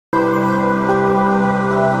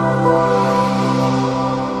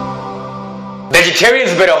Vegetarians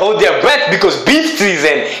better hold their breath because beef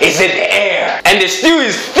season is in the air. And the stew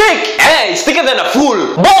is thick. It's thicker than a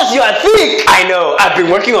fool. Boss, you are thick. I know, I've been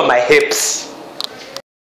working on my hips.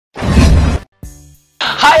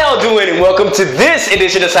 How y'all doing, and welcome to this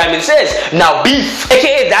edition of Simon Says. Now beef,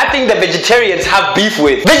 aka that thing that vegetarians have beef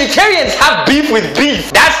with. Vegetarians have beef with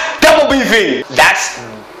beef. That's double beefing. That's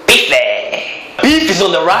beefy. Beef is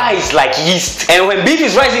on the rise like yeast. And when beef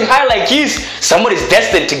is rising high like yeast, someone is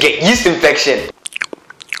destined to get yeast infection.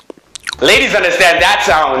 Ladies understand that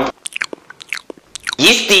sound.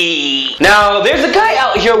 Yeasty. Now, there's a guy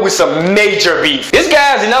out here with some major beef. This guy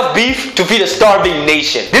has enough beef to feed a starving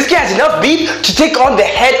nation. This guy has enough beef to take on the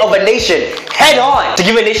head of a nation head on. To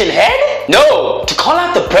give a nation head? No, to call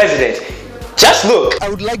out the president. Just look. I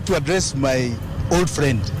would like to address my old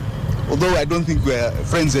friend, although I don't think we're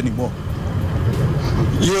friends anymore.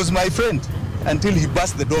 He was my friend until he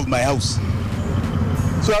burst the door of my house.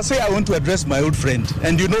 So I'll say I want to address my old friend,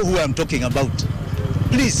 and you know who I'm talking about.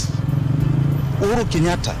 Please, Uhuru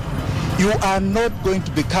Kenyatta, you are not going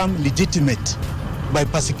to become legitimate by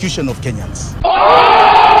persecution of Kenyans.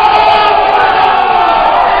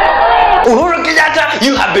 Uhuru Kenyatta,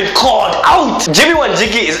 you have been called out. JIMI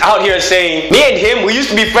WANJIGI is out here saying, me and him, we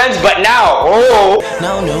used to be friends, but now,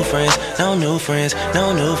 no new friends, no new friends,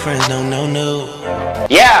 no new friends, no.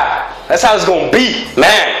 Yeah, that's how it's gonna be,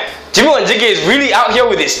 man. JIMI WANJIGI is really out here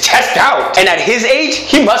with his chest out. And at his age,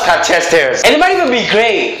 he must have chest hairs. And it might even be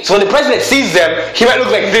gray. So when the president sees them, he might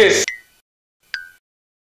look like this.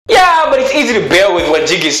 Yeah, but it's easy to bear with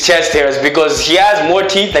WANJIGI's chest hairs because he has more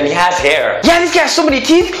teeth than he has hair. Yeah, this guy has so many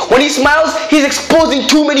teeth. When he smiles, he's exposing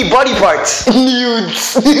too many body parts.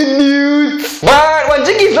 Nudes. Nudes. But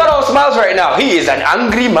WANJIGI is not all smiles right now. He is an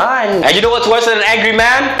angry man. And you know what's worse than an angry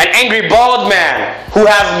man? An angry bald man who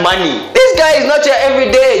has money. This guy is not your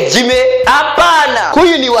everyday Jimmy. Apana.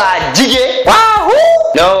 Huyu ni WANJIGI. Wahoo.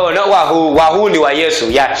 No, not Wahoo. Wahoo ni wa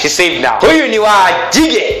Yesu. Yeah, she's saved now. Huyu ni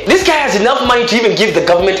WANJIGI. This guy has enough money to even give the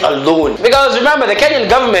government a loan. Because remember, the Kenyan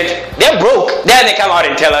government, they're broke. Then they come out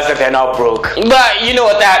and tell us that they're not broke. But you know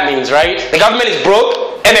what that means, right? The government is broke,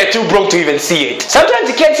 and they're too broke to even see it. Sometimes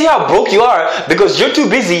you can't see how broke you are because you're too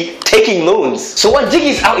busy taking loans. So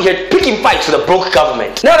WANJIGI is out here picking fights with a broke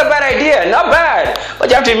government. Not a bad idea, not bad. But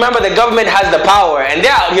you have to remember the government has the power and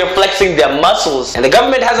they're out here flexing their muscles. And the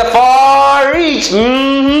government has a far reach.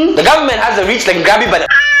 The government has a reach that can grab you by the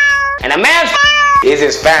and a man's is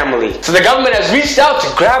his family. So the government has reached out to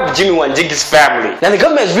grab JIMI WANJIGI's family. Now the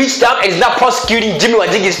government has reached out and is now prosecuting JIMI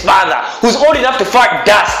WANJIGI's father, who's old enough to fart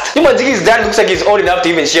dust. JIMI WANJIGI's dad looks like he's old enough to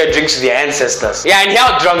even share drinks with their ancestors. Yeah, and he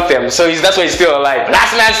out-drunk them, so that's why he's still alive.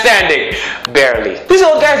 Last man standing. Barely. This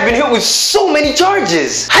old guy's been hit with so many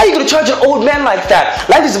charges. How are you gonna charge an old man like that?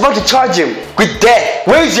 Life is about to charge him with death.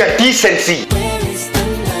 Where is your decency?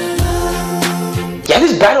 Yeah,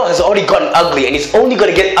 this battle has already gotten ugly and it's only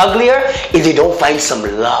gonna get uglier if they don't find some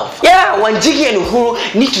love. Yeah, WANJIGI and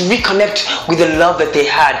Uhuru need to reconnect with the love that they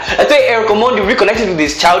had. I think Eric Omondi reconnected with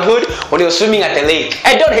his childhood when he was swimming at the lake.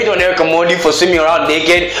 I don't hate on Eric Omondi for swimming around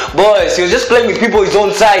naked. Boys, he was just playing with people his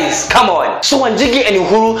own size. Come on. So WANJIGI and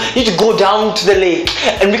Uhuru need to go down to the lake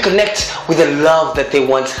and reconnect with the love that they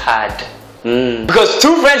once had. Because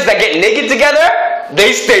two friends that get naked together,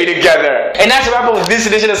 they stay together. And that's a wrap up with this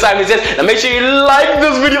edition of Simon Says. Now make sure you like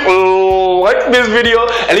this video,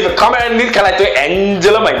 and leave a comment underneath like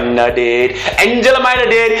Angela Mina did.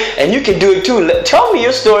 And you can do it too. Tell me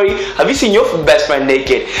your story. Have you seen your best friend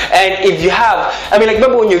naked? And if you have, I mean, like,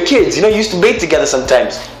 remember when you were kids, you know, you used to bathe together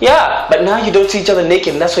sometimes. Yeah, but now you don't see each other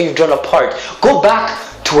naked, and that's why you've drawn apart. Go back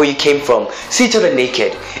to where you came from. See each other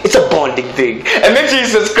naked. It's a bonding thing. And make sure you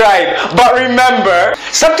subscribe. But remember,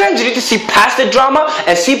 sometimes you need to see past the drama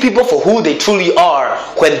and see people for who they truly are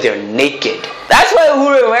when they're naked. That's why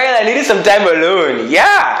Uhuru and Wayla needed some time alone.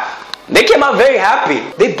 Yeah. They came out very happy.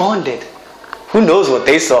 They bonded. Who knows what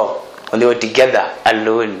they saw when they were together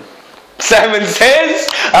alone. Simon Says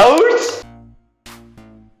out.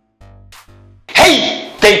 Hey!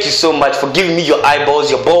 Thank you so much for giving me your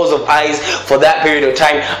eyeballs, your balls of eyes for that period of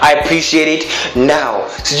time. I appreciate it. Now,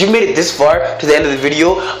 since you made it this far to the end of the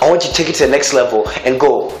video, I want you to take it to the next level and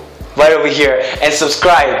go right over here and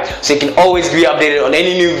subscribe so you can always be updated on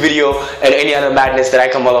any new video and any other madness that I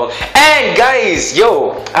come along. And guys,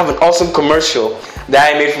 yo, I have an awesome commercial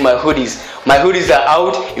that I made for my hoodies. My hoodies are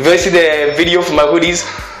out. If you want to see the video for my hoodies,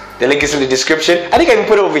 the link is in the description. I think I can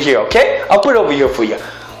put it over here, okay? I'll put it over here for you.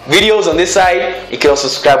 videos on this side. You can also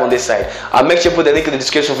subscribe on this side. I'll make sure to put the link in the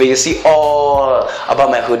description for you to see all about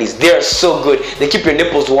my hoodies. They're so good. They keep your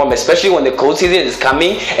nipples warm, especially when the cold season is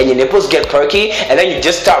coming and your nipples get perky, and then you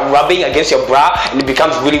just start rubbing against your bra and it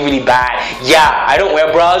becomes really, really bad. Yeah, I don't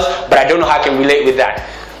wear bras, but I don't know how I can relate with that.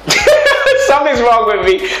 Something's wrong with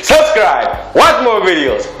me. Subscribe. Watch more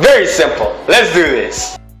videos. Very simple. Let's do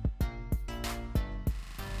this.